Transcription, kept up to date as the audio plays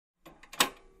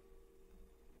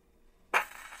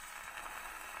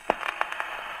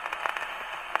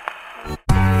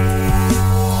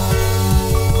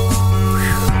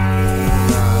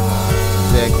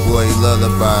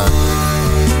lullaby.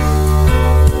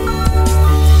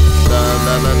 La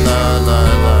la la la la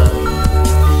la.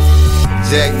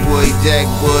 Jack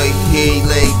boy, he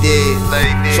lay dead.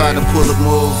 Try to pull a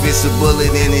move, it's a bullet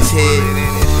in his head.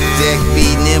 Jack be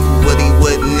nimble, but he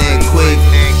wasn't that quick.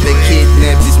 They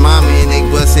kidnapped his mama and they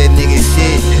bust that nigga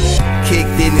shit.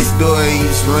 Kicked in his door, he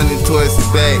was running towards the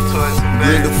back.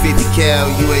 Grindle 50 cal,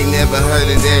 you ain't never heard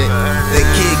of that. They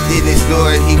kicked in his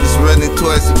door, he was running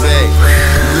towards the back.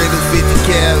 Grindle 50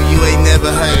 cal, you ain't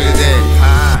never heard of that.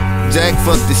 Jack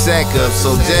fucked the sack up,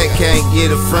 so Jack can't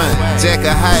get a front. Jack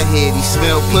a hothead, he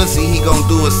smell pussy, he gon'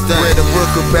 do a stunt. Read a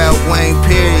book about Wayne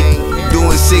Perry,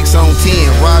 doing 6 on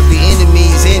 10. Robbed the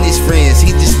enemies and his friends,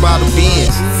 he just bought a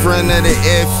Benz. Front of the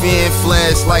FN,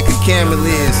 flash like a camera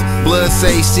lens. Blood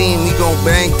say see him, we gon'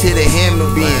 bang to the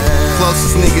hammer bin.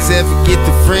 Closest niggas ever get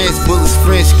to friends, bullets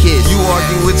French kiss. You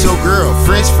argue with your girl,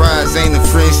 French fries ain't a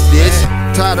French dish.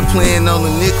 Tired of playing on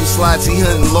the nickel slots, he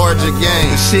hunting larger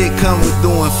game. Shit come with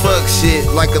doing fuck shit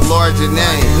like a larger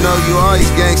name. You know you always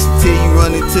gangsta till you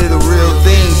run into the real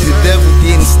things. The devil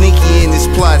getting sneaky in his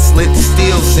plots, let the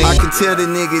steel sink. I can tell the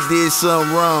nigga did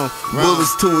something wrong.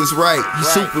 Bullets to his right, he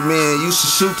Superman, used to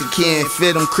shoot the can,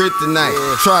 fed him kryptonite.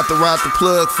 Tried to rob the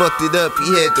plug, fucked it up, he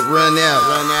had to run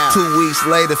out. 2 weeks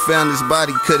later, found his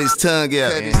body, cut his tongue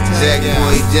out.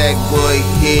 Jack boy,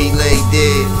 he lay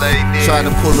dead. Tried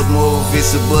to pull a move,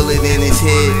 it's a bullet in his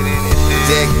head.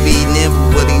 Jack be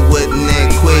nimble, but he wasn't that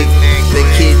quick. They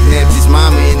kidnapped his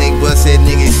mama and they bust that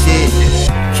nigga shit.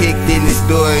 Kicked in his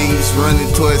door, he was running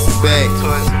towards the back.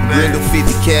 Grindle 50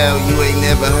 cal, you ain't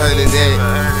never heard of that.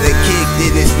 They kicked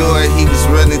in his door, he was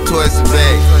running towards the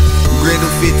back. Grindle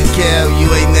 50 cal, you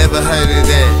ain't never heard of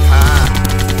that.